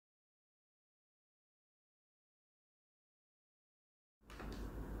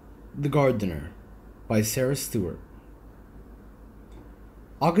The Gardener by Sarah Stewart.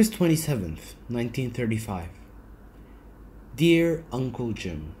 August 27th, 1935. Dear Uncle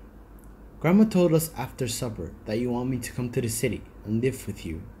Jim, Grandma told us after supper that you want me to come to the city and live with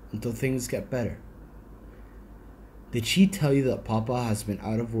you until things get better. Did she tell you that Papa has been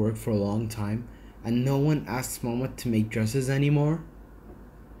out of work for a long time and no one asks Mama to make dresses anymore?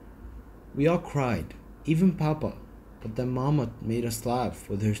 We all cried, even Papa, but then Mama made us laugh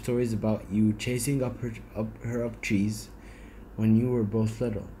with her stories about you chasing up trees when you were both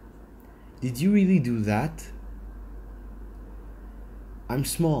little. Did you really do that? I'm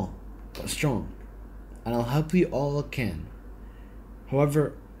small, but strong, and I'll help you all I can.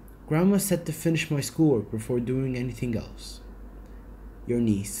 However, Grandma said to finish my schoolwork before doing anything else. Your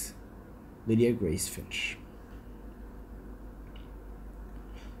niece, Lydia Grace Finch.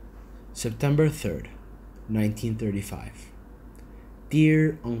 September 3rd, 1935.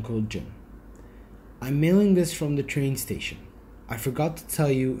 Dear Uncle Jim, I'm mailing this from the train station. I forgot to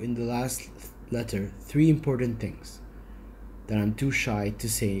tell you in the last letter 3 important things that I'm too shy to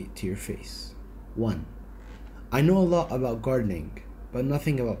say to your face. 1. I know a lot about gardening, but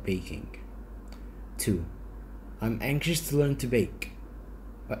nothing about baking. 2. I'm anxious to learn to bake,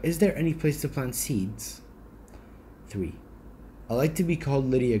 but is there any place to plant seeds? 3. I like to be called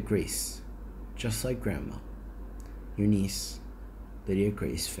Lydia Grace, just like Grandma. Your niece, Lydia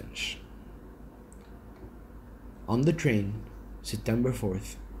Grace Finch. On the train, September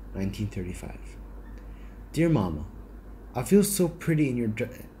 4th, 1935. Dear Mama, I feel so pretty in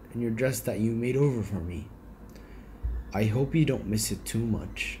your dress that you made over for me. I hope you don't miss it too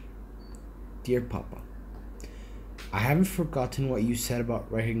much. Dear Papa, I haven't forgotten what you said about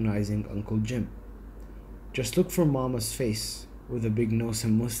recognizing Uncle Jim. Just look for Mama's face with a big nose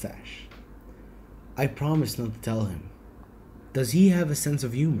and mustache. I promise not to tell him. Does he have a sense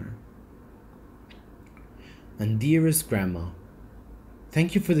of humor? And dearest Grandma,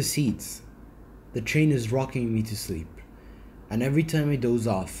 thank you for the seeds. The train is rocking me to sleep, and every time I doze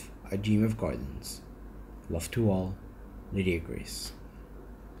off, I dream of gardens. Love to all, Lydia Grace.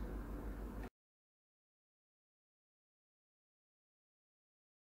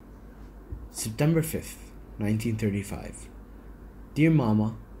 September 5th, 1935. Dear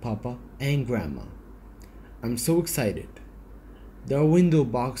Mama, Papa, and Grandma, I'm so excited. There are window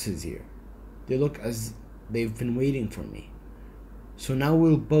boxes here. They look as they've been waiting for me. So now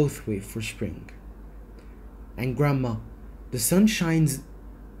we'll both wait for spring. And Grandma, the sun shines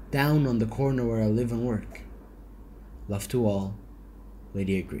down on the corner where I live and work. Love to all,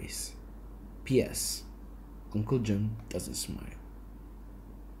 Lydia Grace. P.S. Uncle Jim doesn't smile.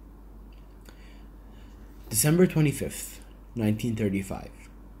 December 25th, 1935.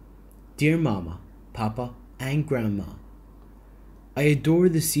 Dear Mama, Papa, and Grandma, I adore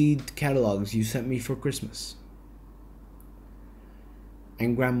the seed catalogs you sent me for Christmas.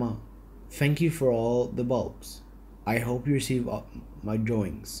 And Grandma, thank you for all the bulbs. I hope you receive my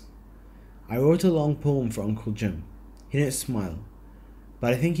drawings. I wrote a long poem for Uncle Jim. He didn't smile,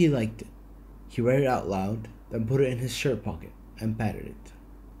 but I think he liked it. He read it out loud, then put it in his shirt pocket and patted it.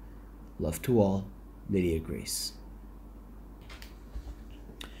 Love to all, Lydia Grace.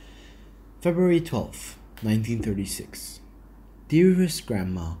 February 12th, 1936. Dearest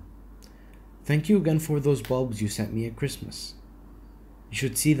Grandma, thank you again for those bulbs you sent me at Christmas. You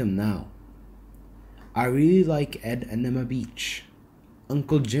should see them now. I really like Ed and Emma Beach,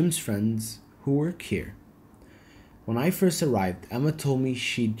 Uncle Jim's friends who work here. When I first arrived, Emma told me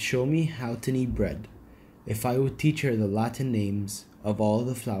she'd show me how to knead bread if I would teach her the Latin names of all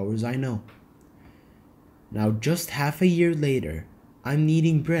the flowers I know. Now just half a year later, I'm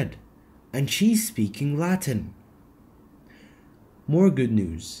kneading bread, and she's speaking Latin. More good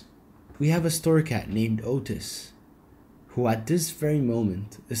news. We have a store cat named Otis, who at this very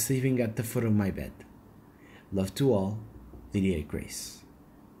moment is sleeping at the foot of my bed. Love to all, Lydia Grace.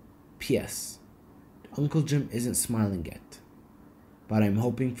 P.S. Uncle Jim isn't smiling yet, but I'm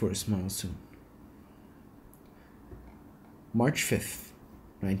hoping for a smile soon. March 5th,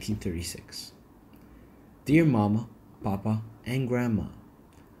 1936. Dear Mama, Papa, and Grandma,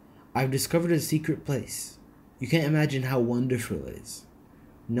 I've discovered a secret place. You can't imagine how wonderful it is.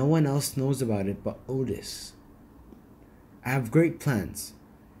 No one else knows about it but Otis. I have great plans.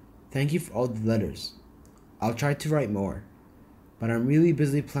 Thank you for all the letters. I'll try to write more, but I'm really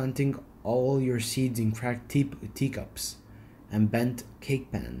busy planting all your seeds in cracked teacups and bent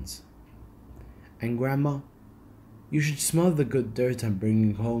cake pans. And Grandma, you should smell the good dirt I'm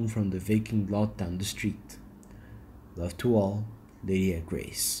bringing home from the vacant lot down the street. Love to all, Lydia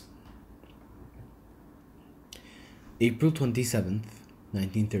Grace. April 27th,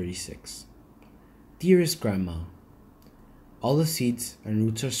 1936. Dearest Grandma, all the seeds and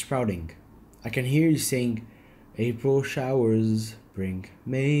roots are sprouting. I can hear you saying, April showers bring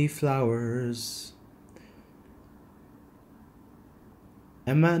May flowers.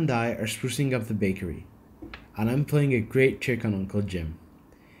 Emma and I are sprucing up the bakery, and I'm playing a great trick on Uncle Jim.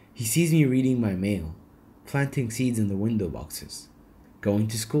 He sees me reading my mail, planting seeds in the window boxes, going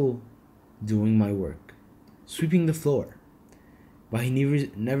to school, doing my work, sweeping the floor, but he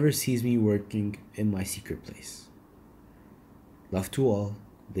never sees me working in my secret place. Love to all,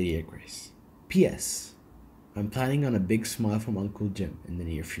 Lydia Grace. P.S. I'm planning on a big smile from Uncle Jim in the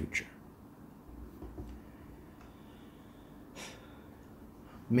near future.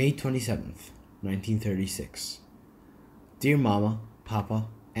 May 27th, 1936. Dear Mama, Papa,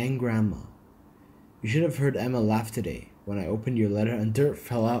 and Grandma, you should have heard Emma laugh today when I opened your letter and dirt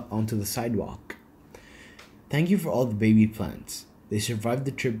fell out onto the sidewalk. Thank you for all the baby plants. They survived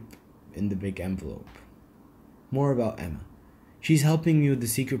the trip in the big envelope. More about Emma. She's helping me with the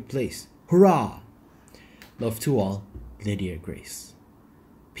secret place. Hurrah! Love to all, Lydia Grace.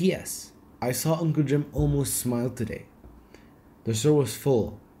 P.S. I saw Uncle Jim almost smile today. The store was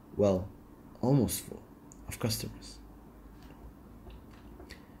full, well, almost full, of customers.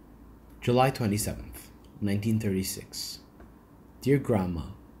 July 27th, 1936. Dear Grandma,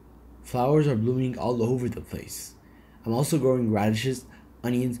 flowers are blooming all over the place. I'm also growing radishes,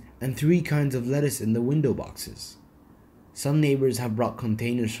 onions, and 3 kinds of lettuce in the window boxes. Some neighbors have brought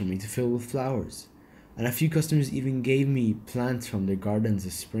containers for me to fill with flowers, and a few customers even gave me plants from their gardens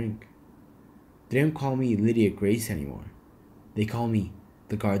this spring. They don't call me Lydia Grace anymore. They call me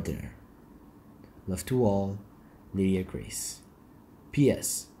the gardener. Love to all, Lydia Grace.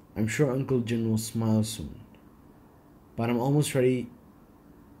 P.S. I'm sure Uncle Jim will smile soon. But I'm almost ready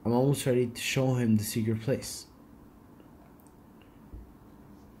to show him the secret place.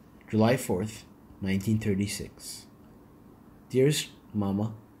 July 4th, 1936. Dearest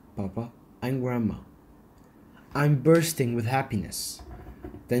Mama, Papa, and Grandma, I'm bursting with happiness.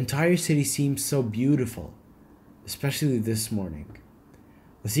 The entire city seems so beautiful, especially this morning.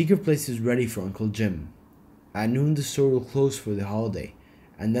 The secret place is ready for Uncle Jim. At noon the store will close for the holiday,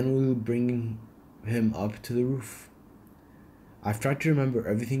 and then we will bring him up to the roof. I've tried to remember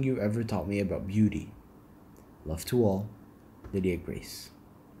everything you've ever taught me about beauty. Love to all, Lydia Grace.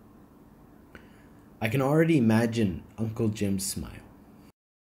 I can already imagine Uncle Jim's smile.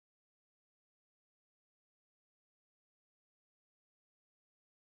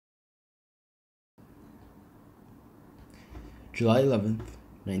 July 11th,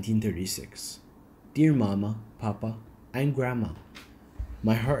 1936. Dear Mama, Papa, and Grandma,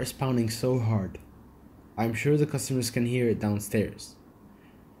 my heart is pounding so hard. I'm sure the customers can hear it downstairs.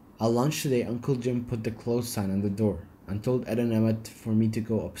 At lunch today, Uncle Jim put the close sign on the door and told Ed and Emma for me to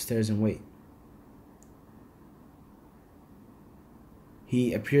go upstairs and wait.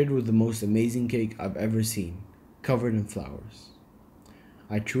 He appeared with the most amazing cake I've ever seen, covered in flowers.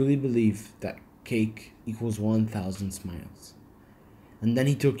 I truly believe that cake equals 1,000 smiles. And then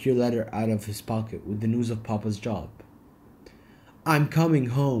he took your letter out of his pocket with the news of Papa's job. I'm coming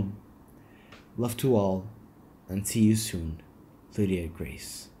home. Love to all, and see you soon, Lydia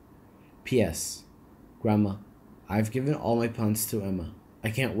Grace. P.S. Grandma, I've given all my plants to Emma. I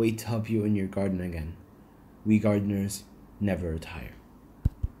can't wait to help you in your garden again. We gardeners never retire.